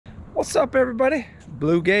What's up, everybody?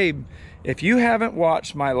 BlueGabe. If you haven't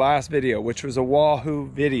watched my last video, which was a Wahoo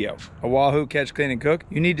video, a Wahoo catch, clean, and cook,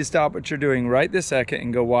 you need to stop what you're doing right this second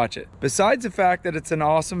and go watch it. Besides the fact that it's an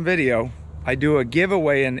awesome video, I do a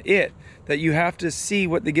giveaway in it that you have to see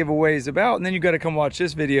what the giveaway is about, and then you got to come watch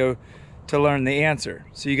this video to learn the answer.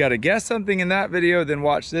 So you got to guess something in that video, then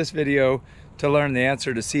watch this video to learn the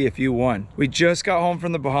answer to see if you won. We just got home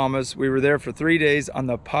from the Bahamas. We were there for 3 days on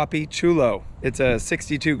the Papi Chulo. It's a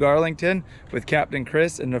 62 Garlington with Captain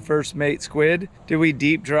Chris and the first mate squid. We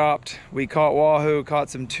deep dropped, we caught wahoo,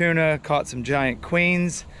 caught some tuna, caught some giant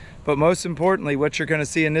queens. But most importantly, what you're gonna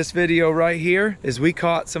see in this video right here is we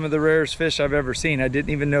caught some of the rarest fish I've ever seen. I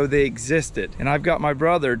didn't even know they existed. And I've got my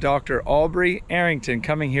brother, Dr. Aubrey Arrington,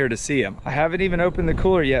 coming here to see them. I haven't even opened the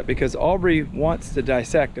cooler yet because Aubrey wants to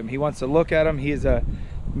dissect them. He wants to look at them. He is a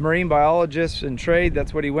marine biologist in trade.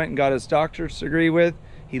 That's what he went and got his doctor's degree with.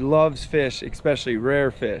 He loves fish, especially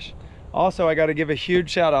rare fish. Also, I gotta give a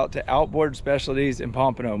huge shout out to Outboard Specialties in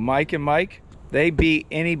Pompano. Mike and Mike, they beat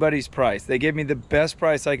anybody's price. They gave me the best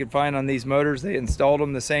price I could find on these motors. They installed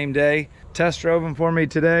them the same day. Test drove them for me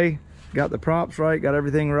today. Got the props right, got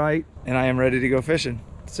everything right, and I am ready to go fishing.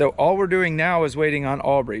 So all we're doing now is waiting on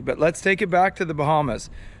Aubrey. But let's take it back to the Bahamas.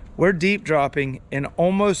 We're deep dropping in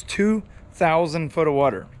almost 2,000 foot of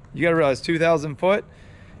water. You gotta realize 2,000 foot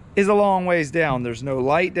is a long ways down. There's no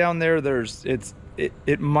light down there.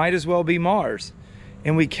 It might as well be Mars.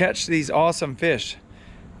 And we catch these awesome fish.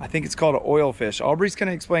 I think it's called an oil fish. Aubrey's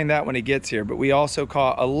gonna explain that when he gets here, but we also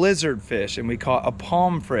caught a lizard fish and we caught a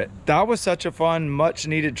pomfret. That was such a fun, much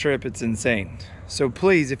needed trip, it's insane. So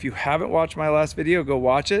please, if you haven't watched my last video, go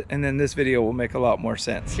watch it, and then this video will make a lot more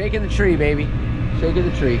sense. Shaking the tree, baby. Shaking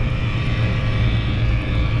the tree.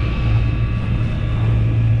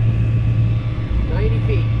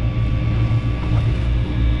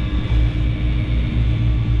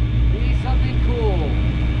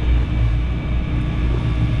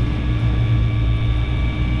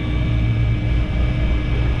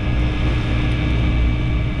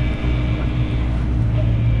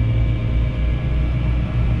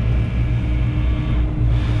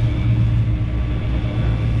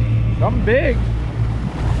 Something big.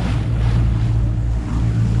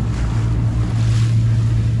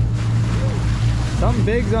 Something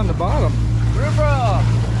big's on the bottom.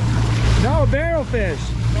 No, a barrelfish.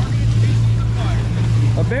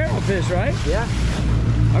 A barrelfish, right? Yeah.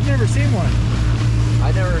 I've never seen one.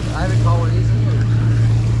 I haven't caught one of these either.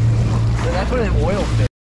 So that's one of them oil fish.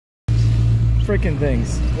 Freaking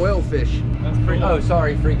things. Oil fish. That's pretty. Oh,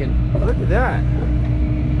 sorry, freaking. Look at that.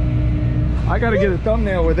 I gotta get a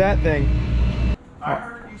thumbnail with that thing. I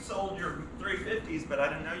heard you sold your 350s, but I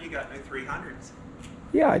didn't know you got new 300s.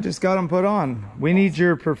 Yeah, I just got them put on. We need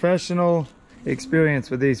your professional experience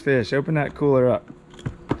with these fish. Open that cooler up.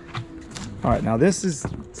 All right, now this is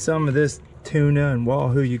some of this tuna and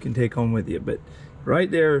wahoo you can take home with you. But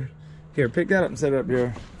right there, here, pick that up and set it up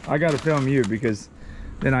here. I gotta film you because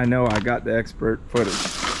then I know I got the expert footage.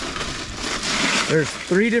 There's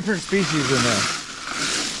 3 different species in there.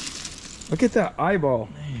 Look at that eyeball.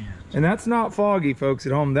 Man. And that's not foggy, folks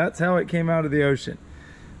at home. That's how it came out of the ocean.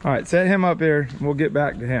 All right, set him up here and we'll get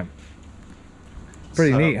back to him.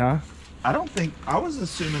 Pretty neat, huh? I don't think, I was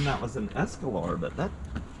assuming that was an Escalar, but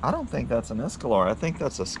I don't think that's an Escalar. I think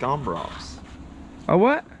that's a Scombrop. A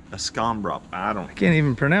what? A Scombrop. I can't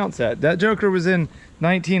even pronounce that. That joker was in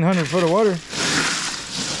 1,900 foot of water.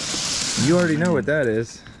 You already know what that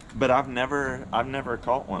is. But I've never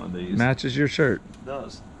caught one of these. Matches your shirt. It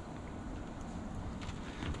does.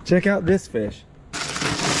 Check out this fish.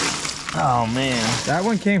 Oh man, that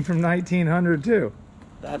one came from 1900 too.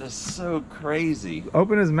 That is so crazy.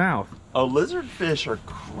 Open his mouth. Oh, lizard fish are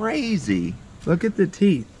crazy. Look at the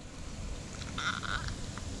teeth.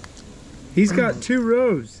 He's got 2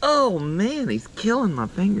 rows. Oh man, he's killing my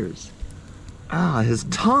fingers. Ah, his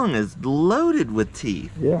tongue is loaded with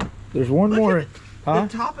teeth. Yeah, there's one more. The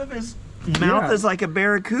top of his mouth is like a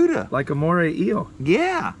barracuda. Like a moray eel.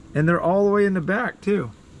 Yeah. And they're all the way in the back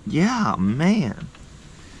too. Yeah, man.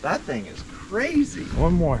 That thing is crazy.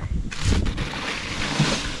 One more.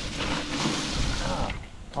 Ah,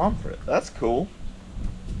 pomfret. That's cool.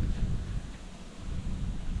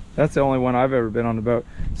 That's the only one I've ever been on the boat.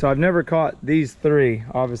 So I've never caught these 3.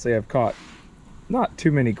 Obviously I've caught not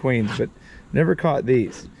too many queens, but never caught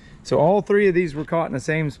these. So all 3 of these were caught in the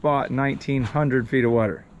same spot in 1,900 feet of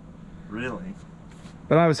water. Really?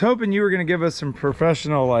 But I was hoping you were gonna give us some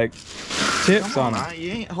professional like tips on them.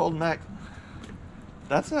 You ain't holding back.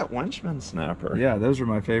 That's that Winchman snapper. Yeah, those are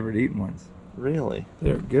my favorite eating ones. Really?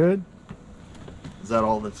 They're good. Is that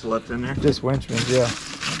all that's left in there? Just Winchmans, yeah.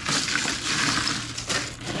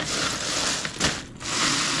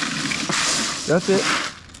 That's it.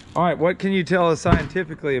 All right, what can you tell us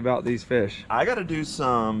scientifically about these fish? I got to do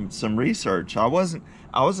some research. I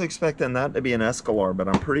was expecting that to be an escalar, but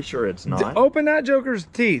I'm pretty sure it's not. Open that joker's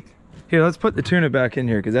teeth. Here, let's put the tuna back in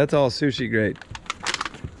here because that's all sushi grade.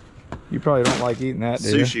 You probably don't like eating that,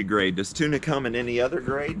 do you? Sushi grade. Does tuna come in any other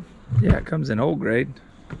grade? Yeah, it comes in old grade.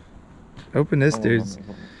 Open this, dude's.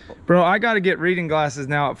 Bro, I got to get reading glasses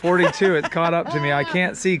now at 42. It's caught up to me. I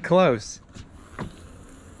can't see close.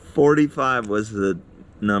 45 was the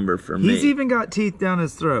number for me. He's even got teeth down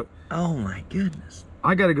his throat. Oh my goodness.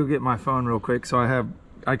 I got to go get my phone real quick so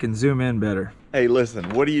I can zoom in better. Hey, listen,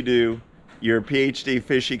 what do? You're a PhD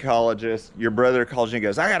fish ecologist. Your brother calls you and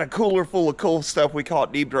goes, I got a cooler full of cool stuff. We call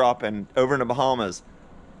it deep dropping over in the Bahamas.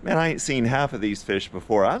 Man, I ain't seen half of these fish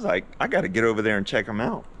before. I was like, I got to get over there and check them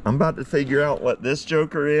out. I'm about to figure out what this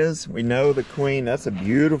joker is. We know the queen. That's a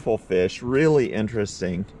beautiful fish. Really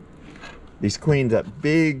interesting. These queens, that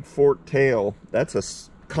big forked tail, that's a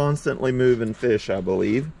constantly moving fish, I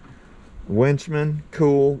believe. Winchman,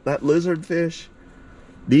 cool. That lizard fish,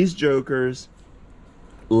 these jokers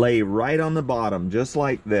lay right on the bottom, just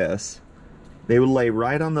like this. They would lay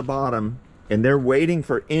right on the bottom, and they're waiting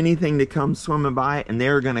for anything to come swimming by, and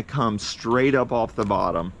they're gonna come straight up off the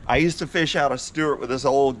bottom. I used to fish out of Stewart with this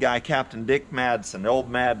old guy, Captain Dick Madsen, old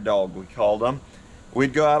Mad Dog, we called him.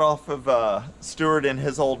 We'd go out off of Stewart in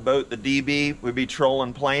his old boat, the DB. We'd be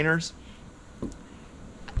trolling planers.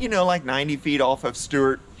 You know, like 90 feet off of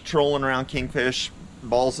Stewart, trolling around kingfish,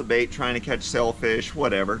 balls of bait, trying to catch sailfish,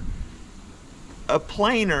 whatever. A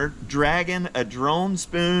planer dragging a drone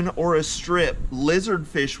spoon or a strip,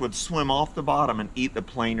 lizardfish would swim off the bottom and eat the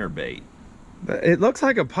planer bait. It looks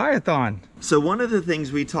like a python. So one of the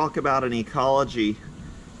things we talk about in ecology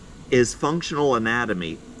is functional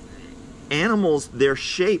anatomy. Animals, their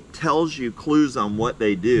shape tells you clues on what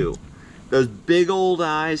they do. Those big old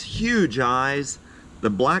eyes, huge eyes, the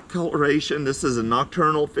black coloration, this is a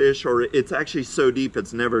nocturnal fish, or it's actually so deep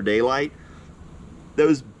it's never daylight.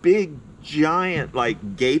 Those big, giant,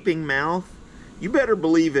 like gaping mouth, you better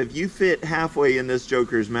believe if you fit halfway in this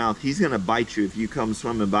joker's mouth, he's gonna bite you if you come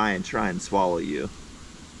swimming by and try and swallow you.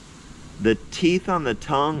 The teeth on the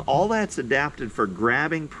tongue, all that's adapted for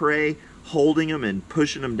grabbing prey, holding them and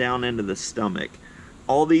pushing them down into the stomach.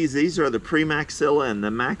 All these are the premaxilla and the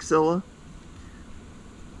maxilla.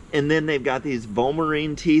 And then they've got these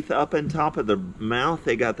vomerine teeth up on top of the mouth.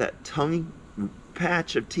 They got that tongue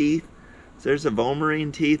patch of teeth. So there's a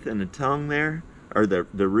vomerine teeth and a tongue there, or the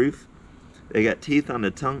roof. They got teeth on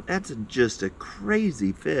the tongue. That's just a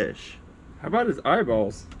crazy fish. How about his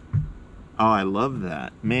eyeballs? Oh, I love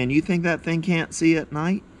that. Man, you think that thing can't see at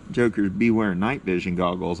night? Jokers be wearing night vision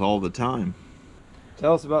goggles all the time.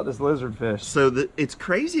 Tell us about this lizardfish. So it's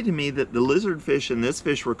crazy to me that the lizardfish and this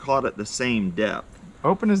fish were caught at the same depth.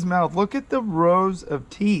 Open his mouth. Look at the rows of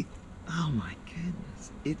teeth. Oh my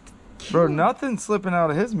goodness. It's cute. Bro, nothing slipping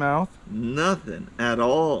out of his mouth. Nothing at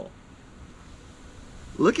all.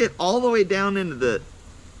 Look at all the way down into the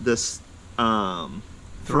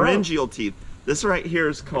pharyngeal teeth. This right here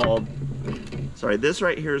is called, this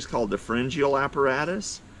right here is called the pharyngeal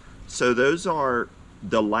apparatus. So those are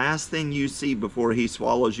the last thing you see before he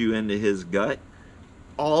swallows you into his gut.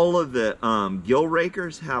 All of the gill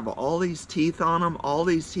rakers have all these teeth on them, all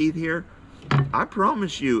these teeth here. I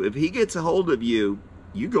promise you, if he gets a hold of you,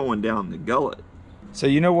 you going down the gullet. So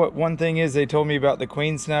you know what one thing is they told me about the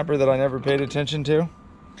queen snapper that I never paid attention to?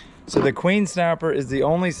 So the queen snapper is the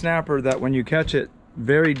only snapper that when you catch it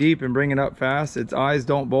very deep and bring it up fast, its eyes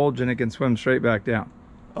don't bulge and it can swim straight back down.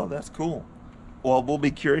 Oh, that's cool. Well, we'll be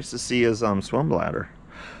curious to see his swim bladder.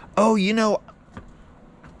 Oh, you know,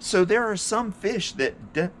 so there are some fish that,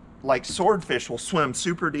 like swordfish, will swim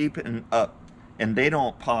super deep and up, and they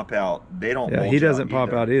don't pop out. They don't. Yeah, he doesn't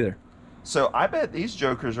pop out either. So I bet these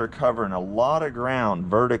jokers are covering a lot of ground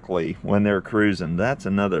vertically when they're cruising. That's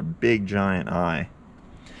another big giant eye.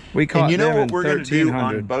 We caught and you know them what we're going to do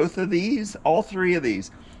on 1300. both of these, all three of these?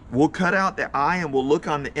 We'll cut out the eye and we'll look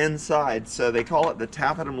on the inside. So they call it the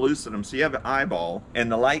tapetum lucidum. So you have an eyeball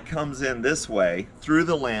and the light comes in this way through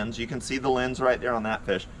the lens. You can see the lens right there on that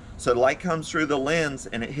fish. So the light comes through the lens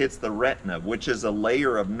and it hits the retina, which is a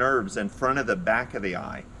layer of nerves in front of the back of the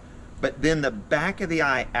eye. But then the back of the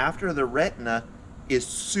eye after the retina is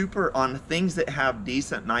super, on things that have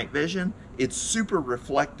decent night vision, it's super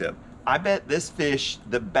reflective. I bet this fish,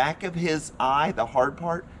 the back of his eye, the hard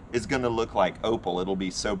part, is going to look like opal. It'll be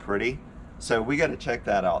so pretty. So we got to check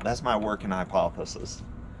that out. That's my working hypothesis.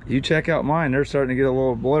 You check out mine. They're starting to get a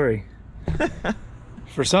little blurry.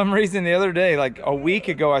 For some reason the other day, like a week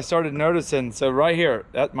ago, I started noticing, so right here,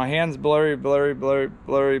 my hand's blurry, blurry, blurry,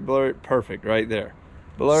 blurry, blurry, perfect right there.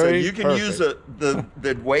 Blurry. So you can use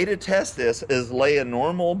the way to test this is lay a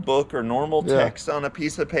normal book or normal text on a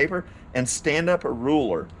piece of paper and stand up a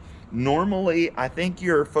ruler. Normally, I think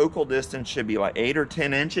your focal distance should be like 8 or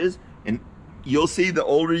 10 inches, and you'll see the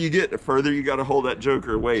older you get, the further you got to hold that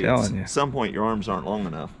joker away. At some point, your arms aren't long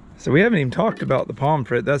enough. So we haven't even talked about the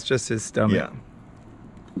pomfret. That's just his stomach. Yeah.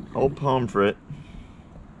 Old pomfret.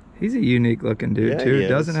 He's a unique looking dude too.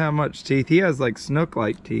 Doesn't have much teeth. He has like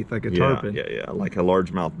snook-like teeth, like a tarpon. Yeah, like a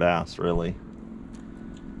largemouth bass, really.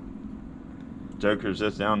 Joker's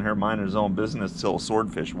just down here minding his own business till a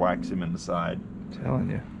swordfish whacks him in the side. I'm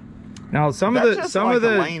telling you. Now some That's of the just some like of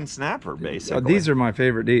the a lane snapper basically. these are my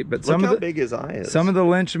favorite to eat, but Look how big his eye is. Some of the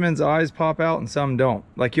lynchman's eyes pop out and some don't.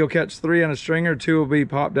 Like you'll catch 3 on a stringer, 2 will be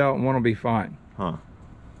popped out and 1 will be fine. Huh.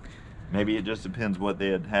 Maybe it just depends what they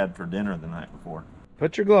had for dinner the night before.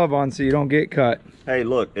 Put your glove on so you don't get cut. Hey,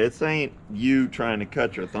 look, this ain't you trying to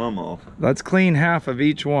cut your thumb off. Let's clean half of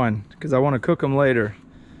each one because I want to cook them later.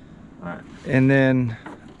 All right. And then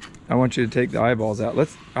I want you to take the eyeballs out.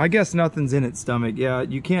 I guess nothing's in its stomach. Yeah,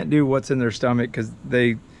 you can't do what's in their stomach because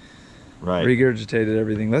they regurgitated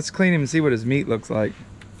everything. Let's clean him and see what his meat looks like.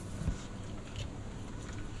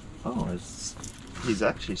 Oh, he's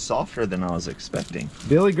actually softer than I was expecting.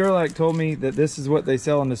 Billy Gerlach told me that this is what they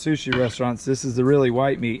sell in the sushi restaurants. This is the really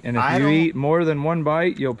white meat. And if you eat more than 1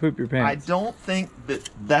 bite, you'll poop your pants. I don't think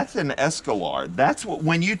that's an escalard. That's what,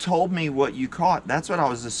 when you told me what you caught, that's what I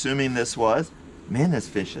was assuming this was. Man, this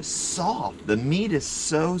fish is soft. The meat is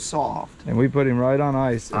so soft. And we put him right on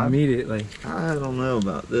ice immediately. I don't know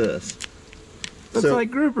about this. Looks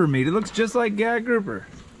like grouper meat. It looks just like gag grouper.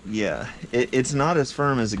 Yeah, it's not as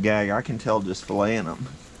firm as a gag. I can tell just filleting them.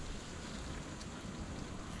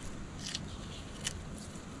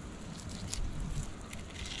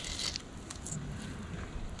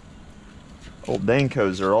 Old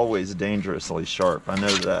Dankos are always dangerously sharp. I know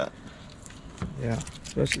that. Yeah,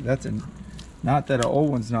 especially not that an old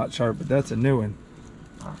one's not sharp, but that's a new one.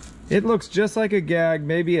 It looks just like a gag,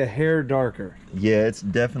 maybe a hair darker. Yeah, it's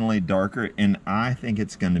definitely darker, and I think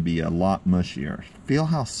it's going to be a lot mushier. Feel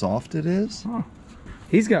how soft it is? Huh.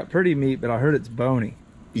 He's got pretty meat, but I heard it's bony.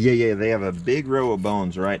 Yeah, they have a big row of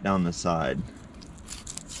bones right down the side.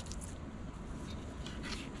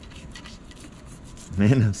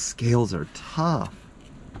 Man, those scales are tough.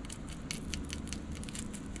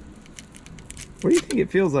 What do you think it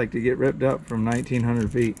feels like to get ripped up from 1,900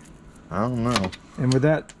 feet? I don't know. And with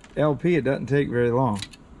that LP, it doesn't take very long.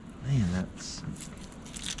 Man,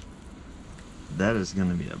 that is going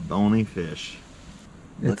to be a bony fish.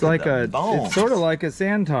 It's like it's sort of like a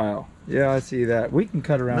sand tile. Yeah, I see that. We can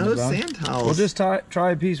cut around the bone. Sand tiles. We'll just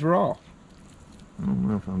try a piece raw. I don't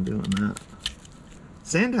know if I'm doing that.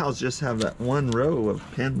 Sand tiles just have that one row of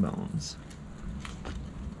pin bones.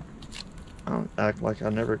 I don't act like I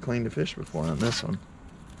never cleaned a fish before on this one.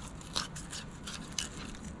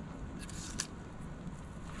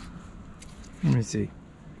 Let me see.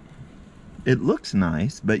 It looks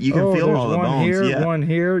nice, but you can feel all the bones. Here, one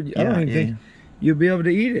here. I don't even think you'll be able to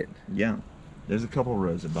eat it. Yeah. There's a couple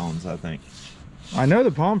rows of bones, I think. I know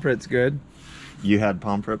the pomfret's good. You had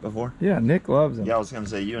pomfret before? Yeah, Nick loves them. Yeah, I was going to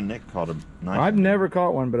say, you and Nick caught a nice I've never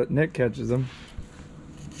caught one, but Nick catches them.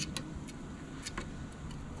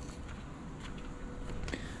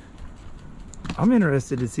 I'm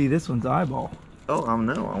interested to see this one's eyeball. Oh, I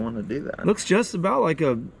know. I want to do that. Looks just about like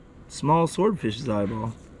a small swordfish's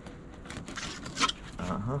eyeball.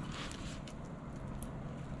 Uh-huh.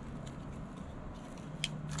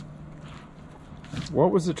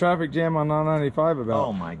 What was the traffic jam on 995 about?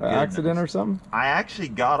 Oh my goodness. An accident or something? I actually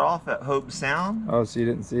got off at Hope Sound. Oh, so you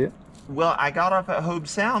didn't see it? Well, I got off at Hope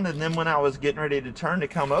Sound, and then when I was getting ready to turn to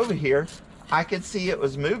come over here, I could see it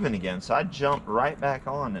was moving again. So I jumped right back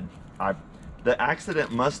on, and the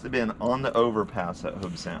accident must have been on the overpass at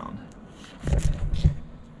Hope Sound.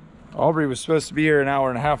 Aubrey was supposed to be here an hour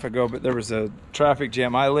and a half ago, but there was a traffic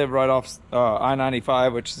jam. I live right off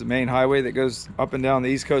I-95, which is the main highway that goes up and down the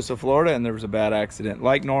east coast of Florida, and there was a bad accident,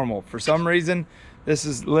 like normal. For some reason, this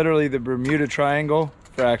is literally the Bermuda Triangle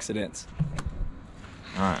for accidents.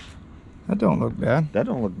 All right. That don't look bad. That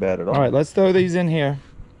don't look bad at all. All right, let's throw these in here.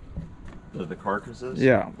 The carcasses?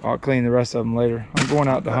 Yeah, I'll clean the rest of them later. I'm going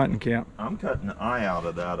out to hunting camp. I'm cutting the eye out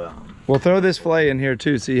of that. We'll throw this fillet in here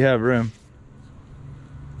too, so you have room.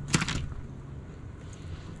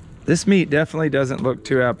 This meat definitely doesn't look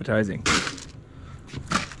too appetizing.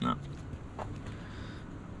 No.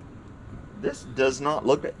 This does not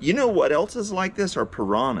look bad. You know what else is like this are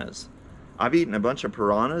piranhas. I've eaten a bunch of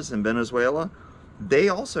piranhas in Venezuela. They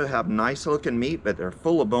also have nice looking meat, but they're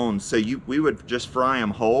full of bones. So we would just fry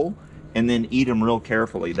them whole and then eat them real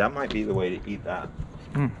carefully. That might be the way to eat that.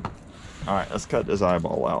 All right, let's cut this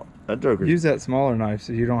eyeball out. That joker. Use that smaller knife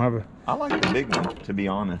so you don't have a... I like the big one, to be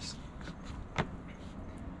honest.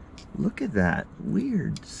 Look at that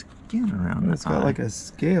weird skin around the It's got eye. like a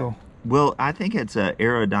scale. Well, I think it's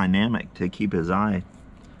aerodynamic to keep his eye.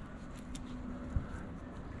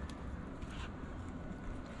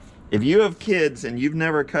 If you have kids and you've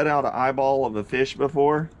never cut out an eyeball of a fish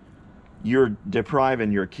before, you're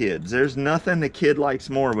depriving your kids. There's nothing a kid likes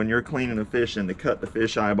more when you're cleaning a fish than to cut the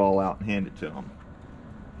fish eyeball out and hand it to them.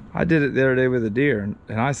 I did it the other day with a deer,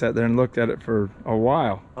 and I sat there and looked at it for a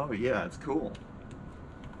while. Oh yeah, it's cool.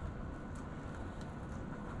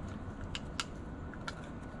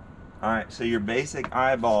 All right, so your basic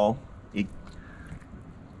eyeball,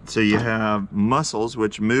 so you have muscles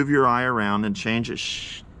which move your eye around and change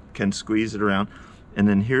it, can squeeze it around. And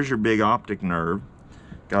then here's your big optic nerve.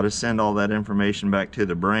 Got to send all that information back to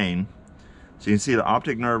the brain. So you can see the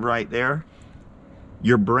optic nerve right there.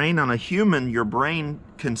 Your brain, on a human, your brain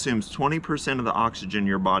consumes 20% of the oxygen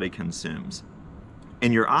your body consumes.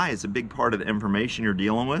 And your eye is a big part of the information you're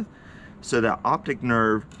dealing with. So that optic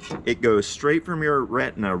nerve, it goes straight from your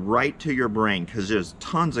retina right to your brain because there's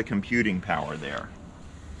tons of computing power there.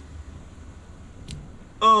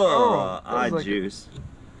 Oh, eye like juice.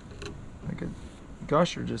 Like a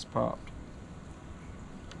gusher just popped.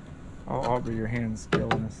 Oh, Aubrey, your hand's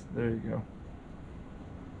killing us. There you go.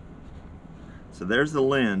 So there's the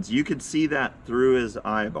lens. You could see that through his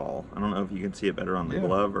eyeball. I don't know if you can see it better on the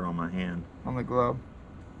glove or on my hand. On the glove.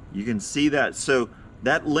 You can see that. So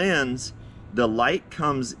that lens, the light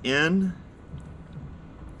comes in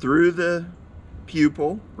through the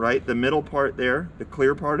pupil, right? The middle part there, the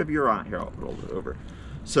clear part of your eye. Here, I'll roll it over.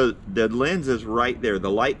 So the lens is right there. The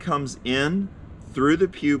light comes in through the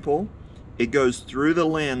pupil. It goes through the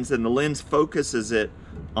lens, and the lens focuses it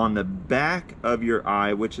on the back of your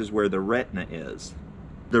eye, which is where the retina is.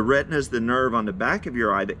 The retina is the nerve on the back of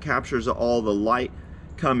your eye that captures all the light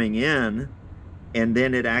coming in, and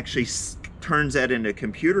then it actually turns that into a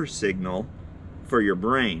computer signal for your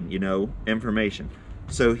brain, you know, information.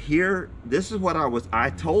 So here, this is what I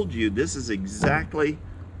told you, this is exactly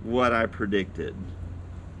what I predicted.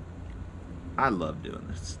 I love doing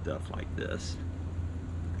this stuff like this.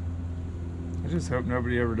 I just hope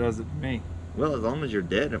nobody ever does it to me. Well, as long as you're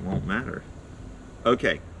dead, it won't matter.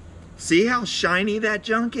 Okay, see how shiny that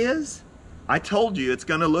junk is? I told you it's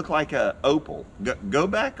gonna look like a opal. Go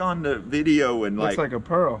back on the video and Looks like a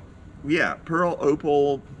pearl. Yeah, pearl,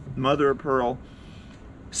 opal, mother of pearl.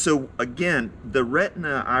 So again, the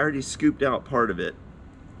retina, I already scooped out part of it.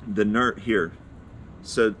 The nerve here.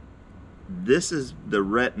 So this is the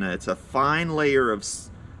retina. It's a fine layer of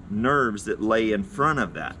nerves that lay in front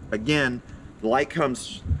of that. Again, light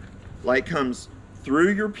comes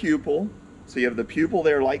through your pupil. So you have the pupil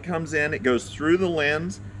there, light comes in, it goes through the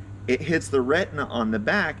lens, it hits the retina on the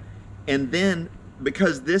back, and then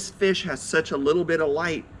because this fish has such a little bit of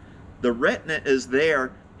light, the retina is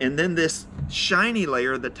there, and then this shiny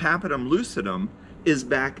layer, the tapetum lucidum, is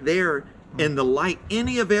back there, and the light,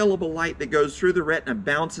 any available light that goes through the retina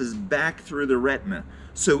bounces back through the retina.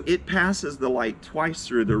 So it passes the light twice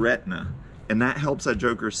through the retina, and that helps that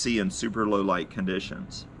joker see in super low light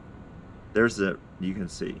conditions. There's the, you can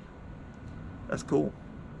see. That's cool.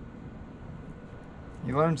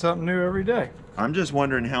 You learn something new every day. I'm just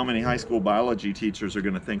wondering how many high school biology teachers are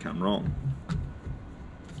going to think I'm wrong.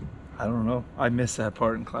 I don't know. I missed that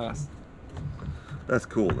part in class. That's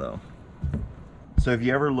cool though. So if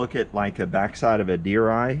you ever look at like a backside of a deer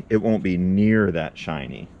eye, it won't be near that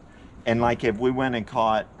shiny. And like if we went and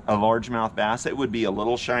caught a largemouth bass, it would be a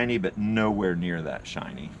little shiny, but nowhere near that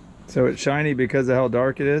shiny. So it's shiny because of how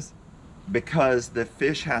dark it is? Because the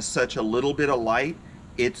fish has such a little bit of light,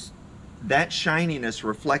 that shininess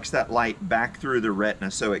reflects that light back through the retina.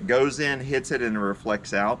 So it goes in, hits it, and it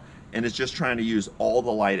reflects out. And it's just trying to use all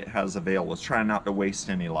the light it has available. It's trying not to waste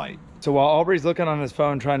any light. So while Aubrey's looking on his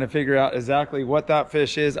phone trying to figure out exactly what that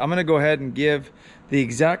fish is, I'm gonna go ahead and give the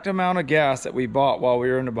exact amount of gas that we bought while we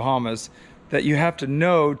were in the Bahamas that you have to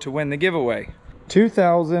know to win the giveaway.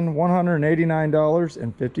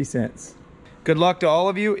 $2,189.50. Good luck to all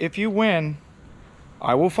of you. If you win,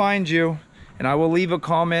 I will find you and I will leave a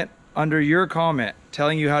comment under your comment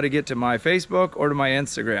telling you how to get to my Facebook or to my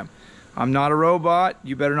Instagram. I'm not a robot.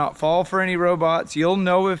 You better not fall for any robots. You'll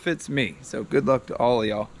know if it's me. So good luck to all of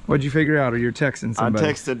y'all. What'd you figure out? Or you're texting somebody?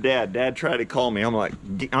 I texted Dad. Dad tried to call me. I'm like,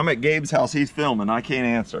 I'm at Gabe's house. He's filming. I can't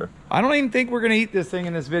answer. I don't even think we're gonna eat this thing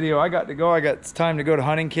in this video. I got to go. I got time to go to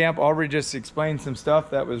hunting camp. Aubrey just explained some stuff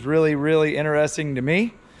that was really, really interesting to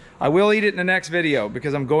me. I will eat it in the next video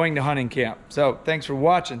because I'm going to hunting camp. So thanks for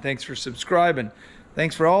watching. Thanks for subscribing.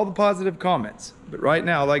 Thanks for all the positive comments. But right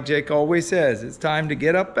now, like Jake always says, it's time to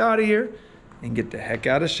get up out of here and get the heck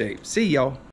out of shape. See y'all.